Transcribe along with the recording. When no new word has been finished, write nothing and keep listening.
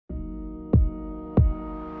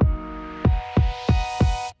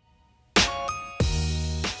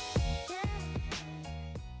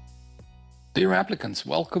Dear applicants,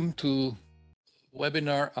 welcome to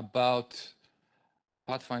webinar about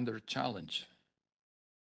Pathfinder Challenge.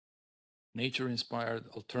 Nature-inspired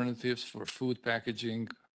alternatives for food packaging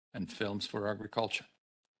and films for agriculture.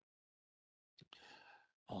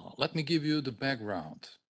 Let me give you the background,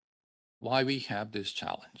 why we have this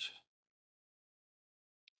challenge.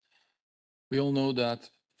 We all know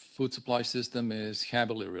that food supply system is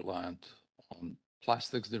heavily reliant on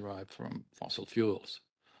plastics derived from fossil fuels.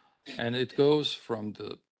 And it goes from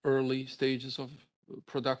the early stages of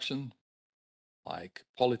production, like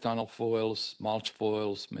polytunnel foils, mulch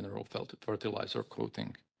foils, mineral fertilizer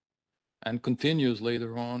coating, and continues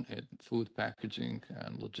later on in food packaging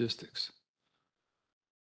and logistics.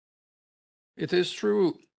 It is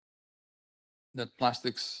true that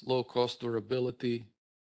plastic's low-cost durability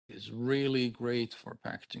is really great for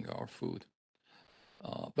packaging our food.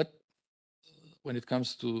 But when it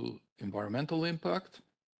comes to environmental impact,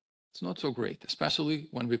 it's not so great, especially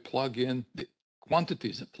when we plug in the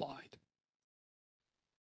quantities applied.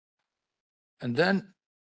 And then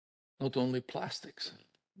not only plastics,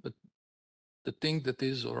 but the thing that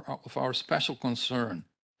is of our special concern,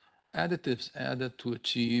 additives added to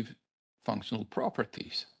achieve functional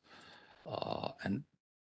properties. And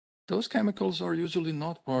those chemicals are usually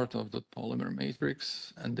not part of the polymer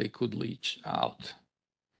matrix, and they could leach out.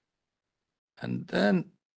 And then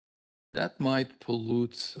that might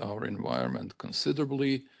pollute our environment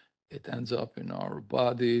considerably. It ends up in our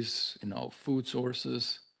bodies, in our food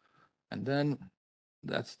sources. And then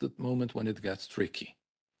that's the moment when it gets tricky.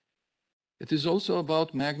 It is also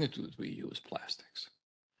about magnitude we use plastics.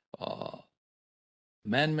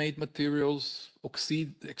 Man-made materials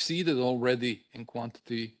exceeded already in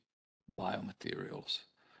quantity biomaterials.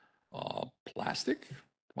 Plastic,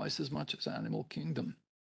 twice as much as animal kingdom.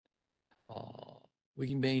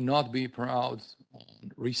 We may not be proud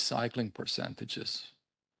on recycling percentages.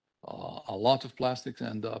 A lot of plastics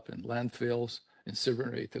end up in landfills,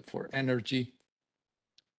 incinerated for energy,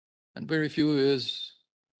 and very few is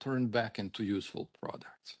turned back into useful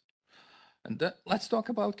products. And let's talk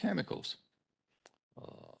about chemicals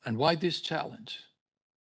and why this challenge.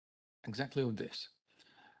 Exactly on this.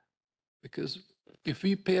 Because if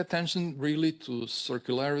we pay attention really to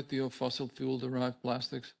circularity of fossil fuel-derived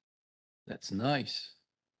plastics, that's nice,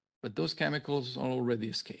 but those chemicals are already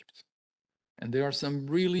escaped. And there are some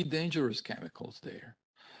really dangerous chemicals there.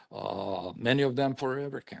 Many of them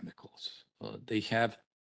forever chemicals. They have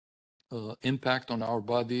impact on our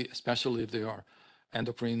body, especially if they are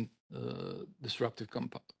endocrine disruptive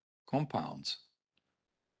compounds.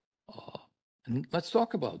 And let's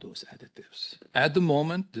talk about those additives. At the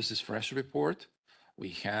moment, this is fresh report, we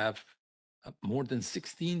have more than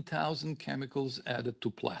 16,000 chemicals added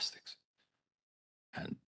to plastics.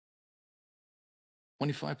 And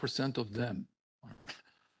 25% of them are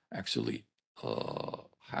actually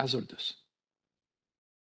hazardous.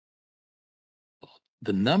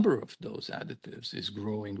 The number of those additives is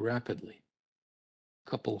growing rapidly. A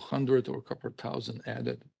couple hundred or a couple thousand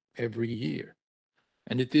added every year.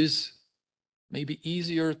 And it is maybe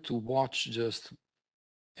easier to watch just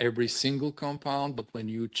every single compound, but when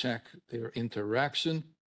you check their interaction,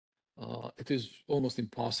 it is almost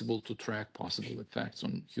impossible to track possible effects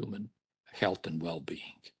on human health and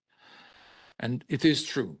well-being. And it is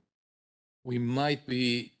true. We might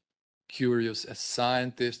be curious as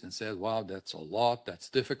scientists and say, wow, that's a lot, that's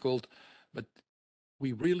difficult, but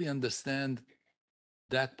we really understand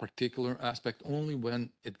that particular aspect only when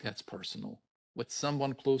it gets personal, when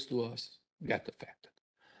someone close to us gets affected.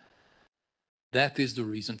 That is the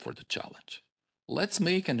reason for the challenge. Let's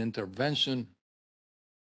make an intervention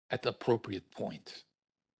at the appropriate point.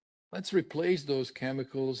 Let's replace those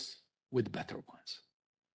chemicals with better ones.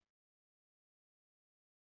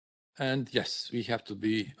 And yes, we have to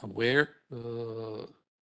be aware.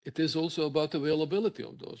 It is also about availability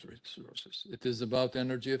of those resources. It is about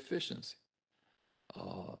energy efficiency.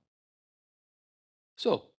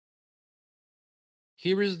 So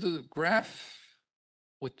here is the graph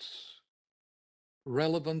with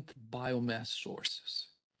relevant biomass sources.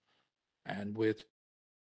 And with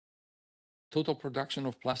total production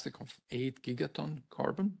of plastic of 8 gigaton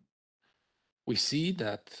carbon, we see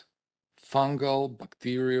that fungal,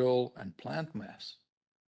 bacterial, and plant mass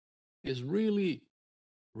is really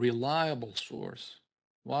reliable source,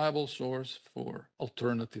 viable source for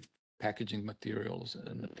alternative packaging materials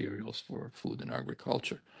and materials for food and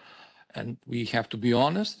agriculture. And we have to be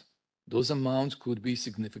honest, those amounts could be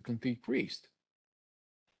significantly increased.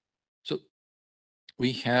 So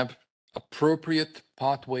we have appropriate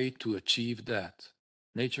pathway to achieve that.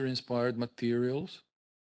 Nature-inspired materials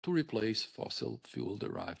to replace fossil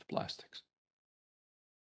fuel-derived plastics.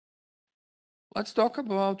 Let's talk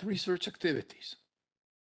about research activities.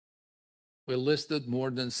 We listed more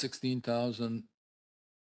than 16,000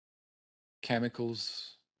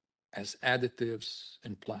 chemicals as additives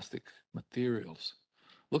in plastic materials.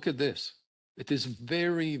 Look at this. It is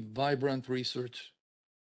very vibrant research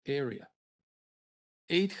area.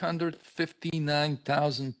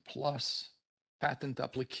 859,000 plus patent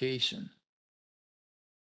application.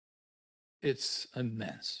 It's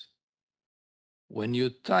immense. When you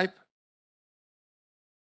type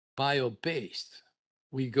bio-based,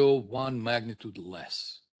 we go one magnitude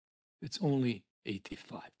less. It's only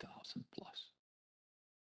 85,000 plus.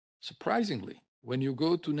 Surprisingly, when you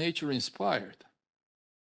go to nature inspired,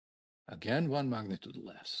 again, one magnitude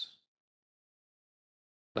less.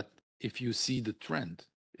 But if you see the trend,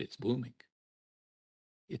 it's booming.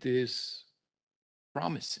 It is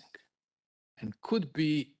promising and could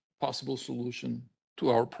be a possible solution to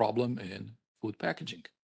our problem in food packaging.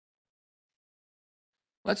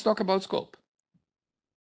 Let's talk about scope.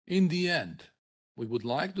 In the end, we would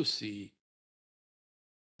like to see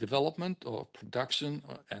development of production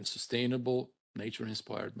and sustainable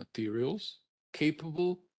nature-inspired materials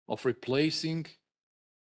capable of replacing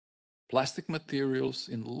plastic materials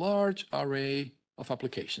in large array of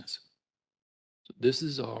applications. So this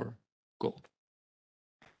is our goal.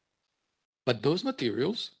 But those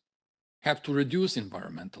materials have to reduce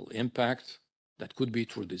environmental impact. That could be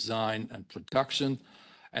through design and production,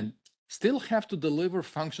 and still have to deliver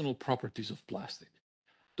functional properties of plastic.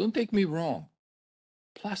 Don't take me wrong.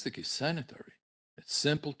 Plastic is sanitary. It's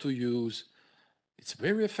simple to use. It's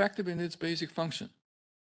very effective in its basic function.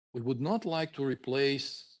 We would not like to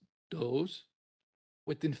replace those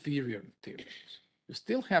with inferior materials. You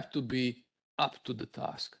still have to be up to the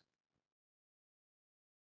task.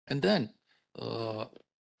 And then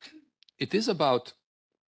it is about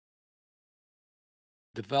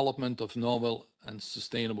development of novel and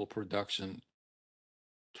sustainable production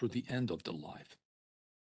through the end of the life.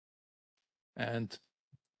 And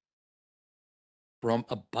from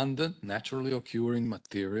abundant, naturally occurring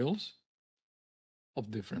materials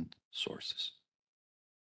of different sources.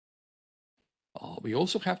 We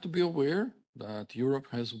also have to be aware that Europe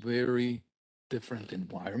has very different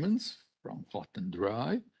environments, from hot and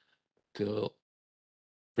dry to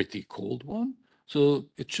pretty cold one. So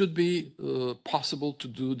it should be possible to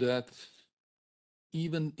do that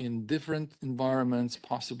even in different environments,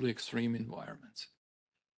 possibly extreme environments.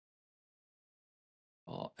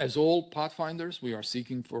 As all Pathfinders, we are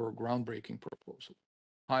seeking for a groundbreaking proposal.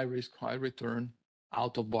 High risk, high return,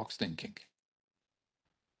 out-of-box thinking.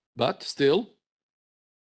 But still,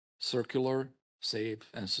 circular, safe,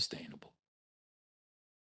 and sustainable.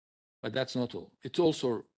 But that's not all. It's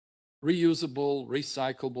also reusable,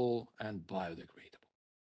 recyclable, and biodegradable.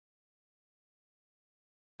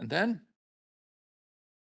 And then,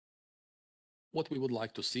 what we would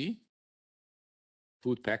like to see: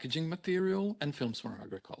 food packaging material and films from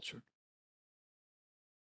agriculture,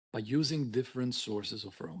 by using different sources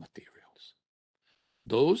of raw materials.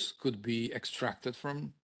 Those could be extracted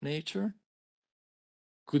from nature,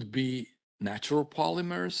 could be natural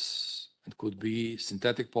polymers, and could be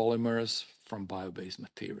synthetic polymers from bio-based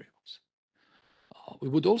materials. We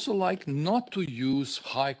would also like not to use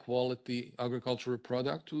high quality agricultural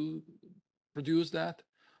product to produce that.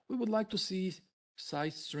 We would like to see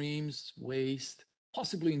side streams, waste,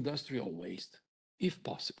 possibly industrial waste, if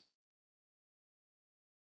possible.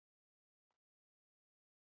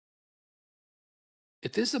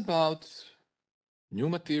 It is about new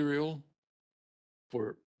material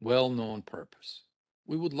for well-known purpose.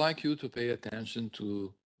 We would like you to pay attention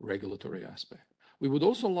to regulatory aspect. We would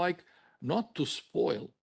also like not to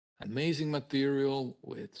spoil amazing material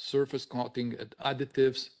with surface coating and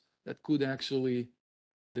additives that could actually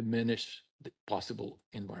diminish the possible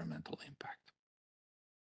environmental impact.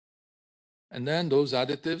 And then those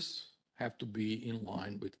additives have to be in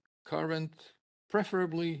line with current,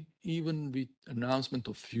 preferably even with announcement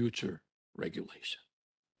of future regulation.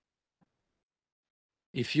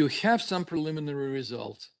 If you have some preliminary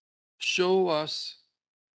results, show us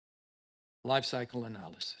life cycle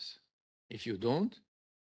analysis. If you don't,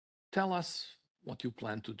 tell us what you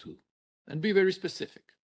plan to do and be very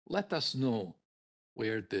specific. Let us know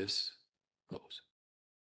where this goes.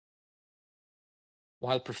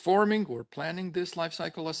 While performing or planning this life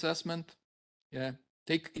cycle assessment,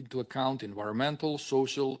 take into account environmental,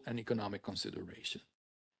 social, and economic consideration.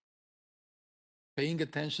 Paying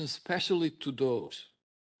attention especially to those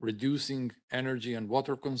reducing energy and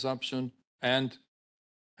water consumption and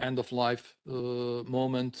end-of-life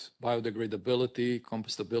moment, biodegradability,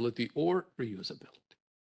 compostability, or reusability.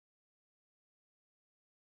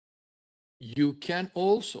 You can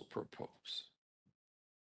also propose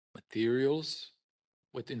materials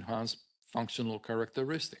with enhanced functional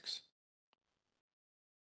characteristics.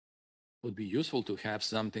 It would be useful to have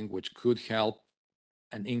something which could help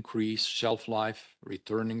and increase shelf life,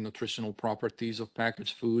 returning nutritional properties of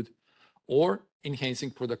packaged food, or enhancing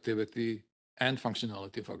productivity and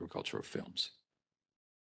functionality of agricultural films.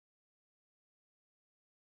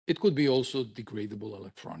 It could be also degradable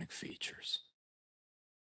electronic features.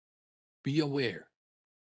 Be aware.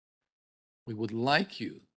 We would like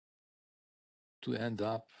you to end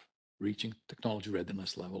up reaching technology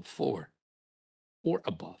readiness level 4 or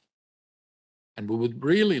above. And we would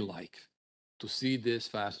really like to see this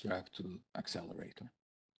fast track to accelerator.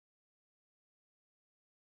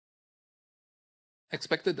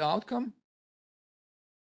 Expected outcome?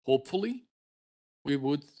 Hopefully, we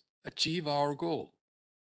would achieve our goal.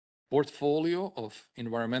 Portfolio of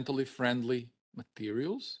environmentally friendly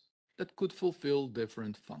materials that could fulfill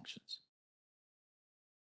different functions.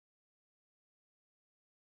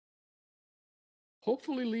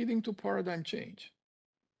 Hopefully leading to paradigm change.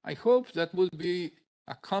 I hope that would be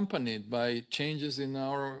accompanied by changes in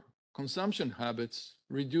our consumption habits,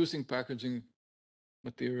 reducing packaging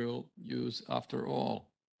material use after all.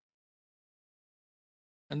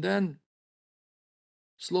 And then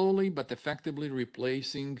slowly but effectively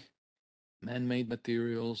replacing man-made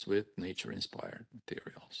materials with nature-inspired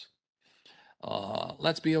materials.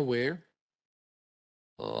 Let's be aware,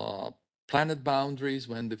 planet boundaries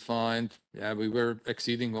when defined, we were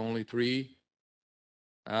exceeding only 3.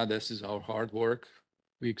 This is our hard work.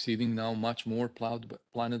 We're exceeding now much more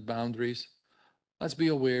planet boundaries. Let's be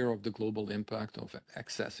aware of the global impact of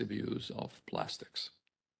excessive use of plastics.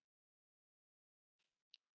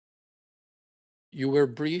 You were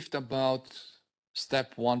briefed about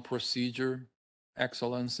step 1 procedure,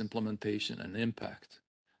 excellence, implementation, and impact.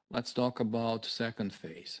 Let's talk about second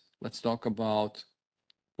phase. Let's talk about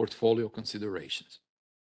portfolio considerations.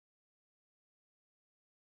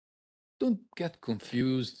 Don't get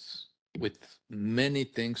confused with many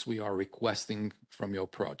things we are requesting from your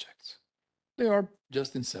projects. They are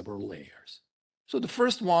just in several layers. So the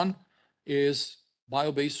first one is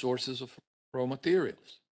bio-based sources of raw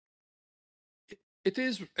materials. It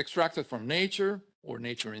is extracted from nature or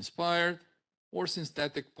nature-inspired or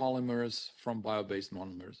synthetic polymers from bio-based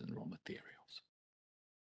monomers and raw materials.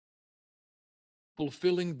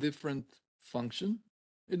 Fulfilling different function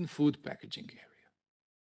in food packaging area.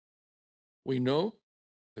 We know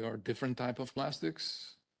there are different types of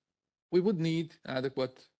plastics. We would need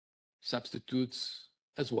adequate substitutes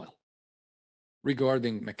as well.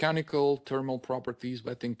 Regarding mechanical, thermal properties,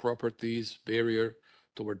 wetting properties, barrier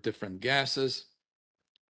toward different gases,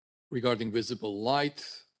 regarding visible light,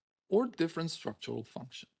 or different structural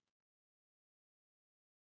function.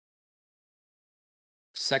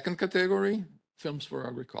 Second category, films for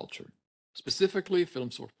agriculture, specifically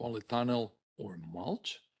films for polytunnel or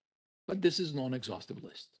mulch, but this is non-exhaustive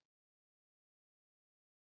list.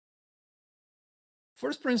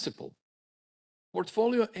 First principle,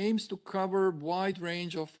 portfolio aims to cover a wide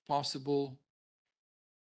range of possible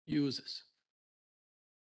uses.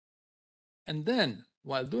 And then,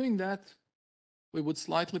 while doing that, we would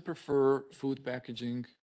slightly prefer food packaging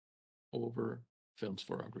over films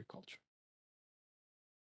for agriculture.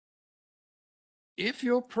 If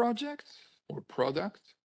your project or product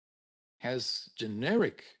has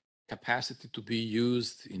generic capacity to be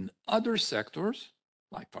used in other sectors,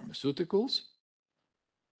 like pharmaceuticals,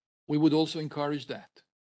 we would also encourage that.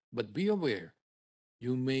 But be aware,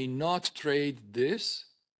 you may not trade this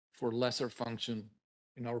for lesser function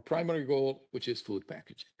in our primary goal, which is food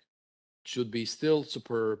packaging. It should be still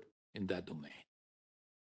superb in that domain.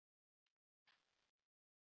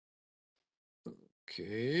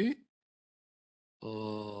 Okay.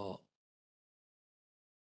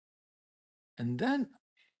 And then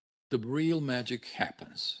the real magic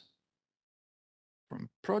happens. From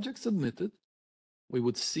projects submitted, we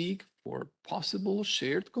would seek for possible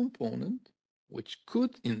shared component which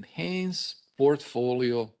could enhance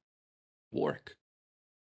portfolio work.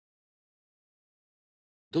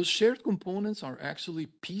 Those shared components are actually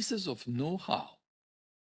pieces of know-how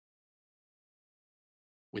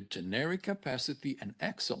with generic capacity and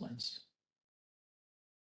excellence,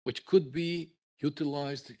 which could be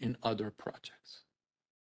utilized in other projects.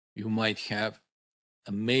 You might have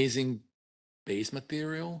amazing base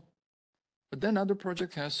material, but then other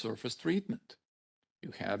project has surface treatment.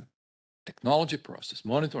 You have technology process,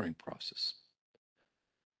 monitoring process.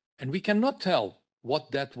 And we cannot tell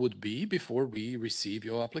what that would be before we receive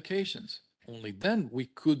your applications. Only then we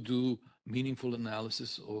could do meaningful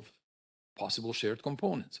analysis of possible shared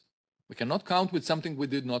components. We cannot count with something we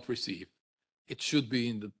did not receive. It should be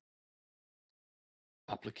in the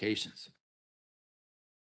applications.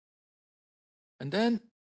 And then,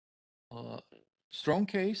 strong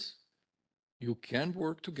case, you can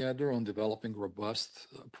work together on developing robust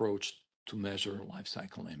approach to measure life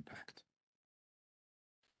cycle impact.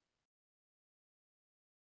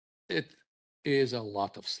 It is a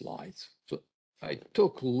lot of slides. So I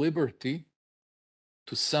took liberty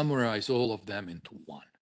to summarize all of them into one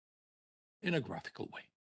in a graphical way.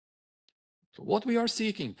 So what we are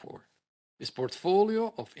seeking for is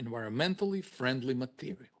portfolio of environmentally friendly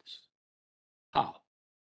materials. How?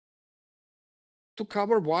 To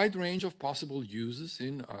cover a wide range of possible uses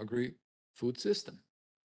in agri-food system.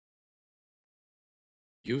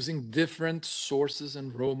 Using different sources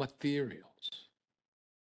and raw materials.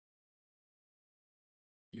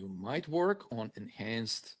 You might work on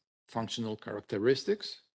enhanced functional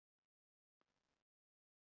characteristics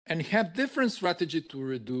and have different strategy to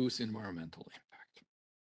reduce environmental impact.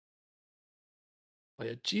 By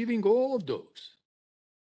achieving all of those,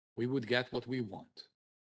 we would get what we want.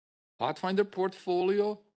 Pathfinder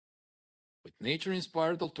portfolio with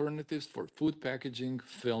nature-inspired alternatives for food packaging,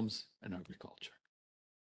 films, and agriculture.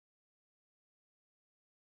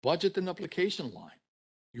 Budget and application line.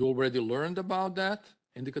 You already learned about that.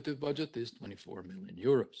 Indicative budget is 24 million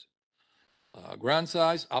euros. Grant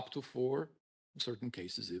size up to 4, in certain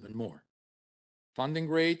cases even more. Funding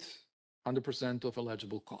rate, 100% of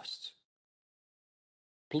eligible costs.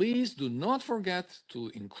 Please do not forget to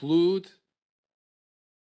include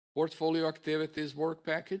portfolio activities work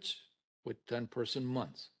package with 10-person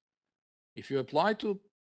months. If you apply to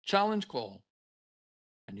challenge call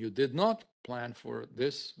and you did not plan for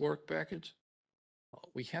this work package,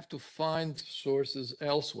 we have to find sources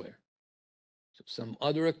elsewhere. So some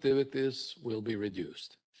other activities will be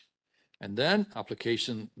reduced. And then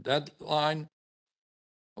application deadline,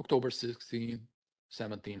 October 16,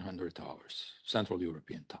 1700 hours, Central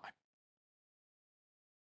European time.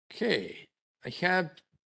 Okay, I have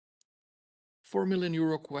 4 million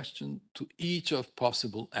euro question to each of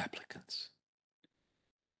possible applicants.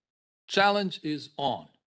 Challenge is on.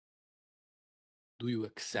 Do you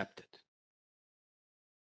accept it?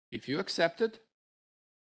 If you accept it,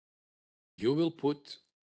 you will put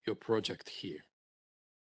your project here.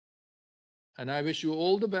 And I wish you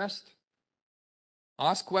all the best.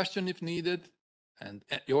 Ask question if needed, and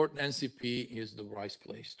your NCP is the right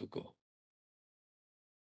place to go.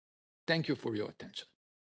 Thank you for your attention.